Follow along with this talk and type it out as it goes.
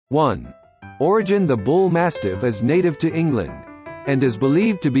1. Origin: the Bull Mastiff is native to England, and is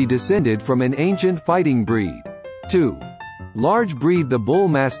believed to be descended from an ancient fighting breed. 2. Large breed: the Bull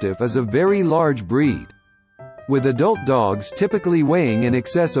Mastiff is a very large breed, with adult dogs typically weighing in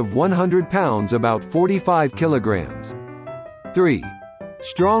excess of 100 pounds, about 45 kilograms. 3.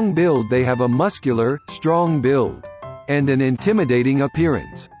 Strong build: they have a muscular, strong build, and an intimidating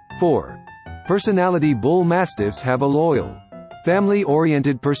appearance. 4. Personality: Bull Mastiffs have a loyal,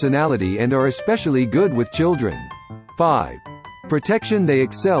 family-oriented personality and are especially good with children. 5. Protection: they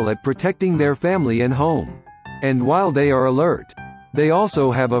excel at protecting their family and home. And while they are alert, they also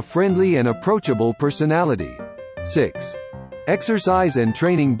have a friendly and approachable personality. 6. Exercise and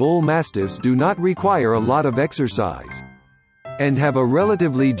training: Bull Mastiffs do not require a lot of exercise, and have a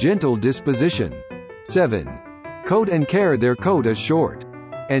relatively gentle disposition. 7. Coat and care: their coat is short,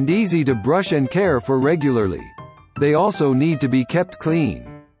 and easy to brush and care for regularly. They also need to be kept clean,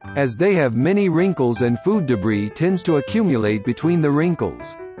 as they have many wrinkles and food debris tends to accumulate between the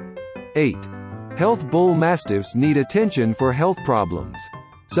wrinkles. 8. Health: Bull Mastiffs need attention for health problems,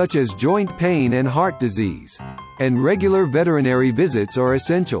 such as joint pain and heart disease, and regular veterinary visits are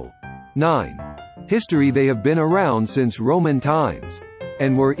essential. 9. History: they have been around since Roman times,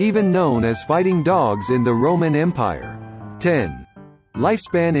 and were even known as fighting dogs in the Roman Empire. 10.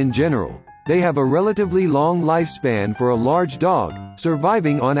 Lifespan: in general, they have a relatively long lifespan for a large dog,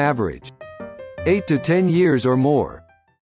 surviving on average 8 to 10 years or more.